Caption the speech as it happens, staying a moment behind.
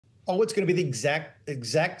Oh, it's going to be the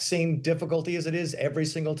exact same difficulty as it is every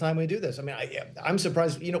single time we do this. I mean, I'm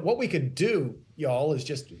surprised. What we could do, y'all, is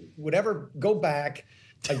just go back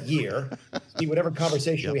a year, see whatever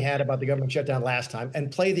conversation we had about the government shutdown last time,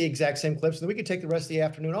 and play the exact same clips, and then we could take the rest of the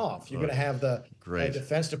afternoon off. You're going to have the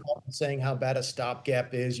Defense Department saying how bad a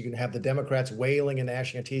stopgap is. You're going to have the Democrats wailing and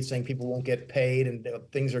gnashing their teeth, saying people won't get paid and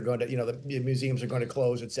things are going to, the museums are going to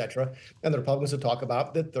close, et cetera. And the Republicans will talk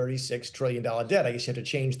about the $36 trillion debt. I guess you have to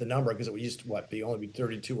change the number because it used to only be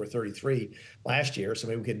 32 or 33 last year. So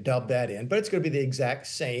maybe we could dub that in, but it's going to be the exact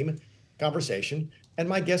same conversation. And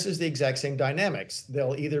my guess is the exact same dynamics.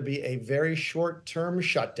 They'll either be a very short-term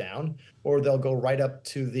shutdown, or they'll go right up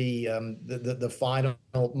to the final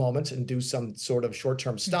moments and do some sort of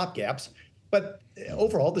short-term stopgaps. But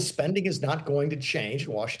overall, the spending is not going to change.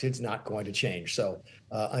 Washington's not going to change. So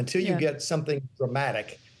until you get something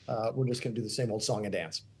dramatic, we're just going to do the same old song and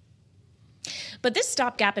dance. But this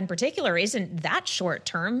stopgap in particular isn't that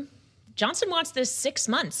short-term. Johnson wants this 6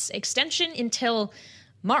 months extension until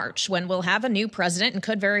March, when we'll have a new president and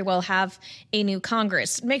could very well have a new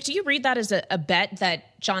Congress. Mick, do you read that as a bet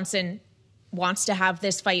that Johnson wants to have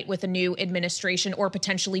this fight with a new administration or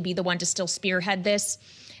potentially be the one to still spearhead this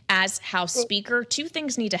as House Speaker? Two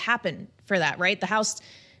things need to happen for that, right? The House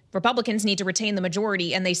Republicans need to retain the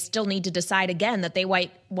majority, and they still need to decide again that they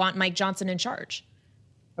want Mike Johnson in charge.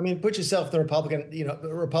 I mean, put yourself in the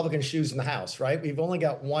Republican shoes in the House, right? We've only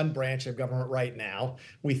got one branch of government right now.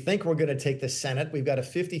 We think we're going to take the Senate. We've got a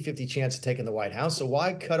 50-50 chance of taking the White House. So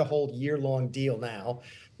why cut a whole year-long deal now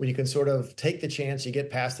when you can sort of take the chance, you get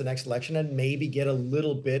past the next election and maybe get a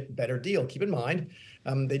little bit better deal? Keep in mind,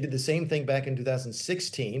 they did the same thing back in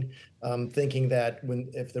 2016, thinking that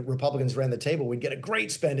if the Republicans ran the table, we'd get a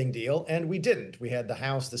great spending deal, and we didn't. We had the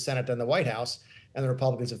House, the Senate, and the White House. And the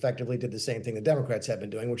Republicans effectively did the same thing the Democrats have been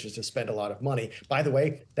doing, which is to spend a lot of money. By the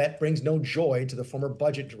way, that brings no joy to the former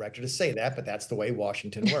budget director to say that, but that's the way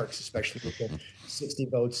Washington works, especially with the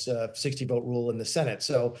 60 vote rule in the Senate.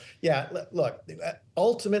 So, yeah, look,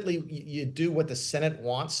 ultimately, you do what the Senate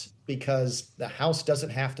wants because the House doesn't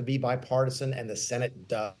have to be bipartisan and the Senate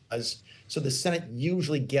does. So the Senate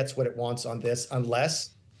usually gets what it wants on this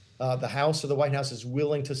unless the House or the White House is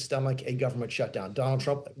willing to stomach a government shutdown. Donald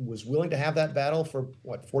Trump was willing to have that battle for,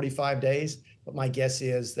 45 days? But my guess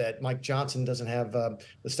is that Mike Johnson doesn't have the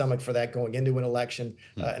stomach for that going into an election,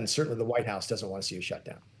 and certainly the White House doesn't want to see a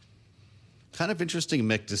shutdown. Kind of interesting,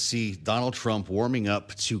 Mick, to see Donald Trump warming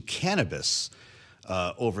up to cannabis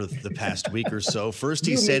over the past week or so. First,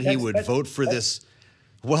 he said he would vote for this.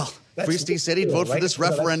 Well, first he said he'd vote for this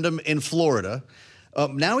referendum in Florida.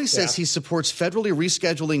 Now he says he supports federally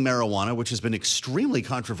rescheduling marijuana, which has been extremely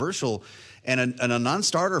controversial and a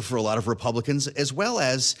non-starter for a lot of Republicans, as well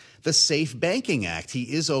as the Safe Banking Act. He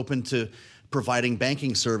is open to providing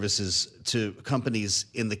banking services to companies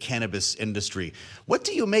in the cannabis industry. What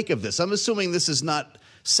do you make of this? I'm assuming this is not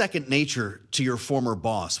second nature to your former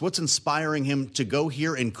boss. What's inspiring him to go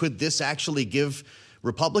here, and could this actually give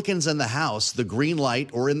Republicans in the House the green light,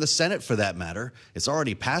 or in the Senate for that matter? It's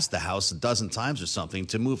already passed the House a dozen times or something,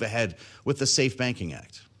 to move ahead with the Safe Banking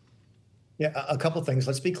Act. Yeah, a couple things.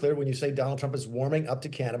 Let's be clear. When you say Donald Trump is warming up to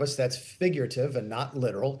cannabis, that's figurative and not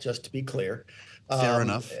literal, just to be clear. Fair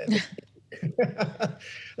enough.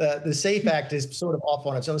 The SAFE Act is sort of off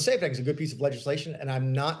on its own. The SAFE Act is a good piece of legislation, and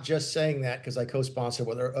I'm not just saying that because I co-sponsored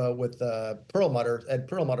with Perlmutter, Ed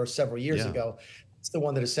Perlmutter, several years ago. It's the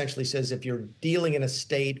one that essentially says if you're dealing in a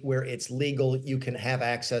state where it's legal, you can have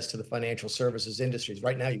access to the financial services industries.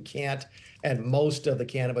 Right now, you can't. And most of the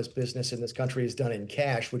cannabis business in this country is done in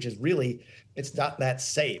cash, which is really, it's not that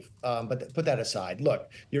safe. But put that aside.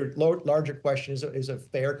 Look, your larger question is a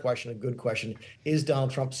fair question, a good question. Is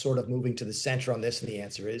Donald Trump sort of moving to the center on this? And the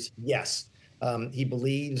answer is yes. He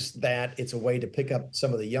believes that it's a way to pick up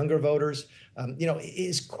some of the younger voters.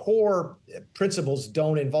 His core principles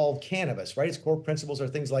don't involve cannabis, right? His core principles are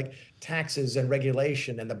things like taxes and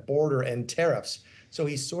regulation and the border and tariffs. So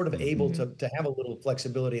he's sort of able to have a little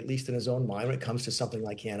flexibility, at least in his own mind, when it comes to something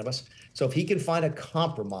like cannabis. So if he can find a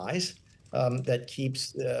compromise that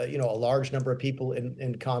keeps, a large number of people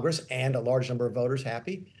in Congress and a large number of voters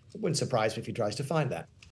happy, it wouldn't surprise me if he tries to find that.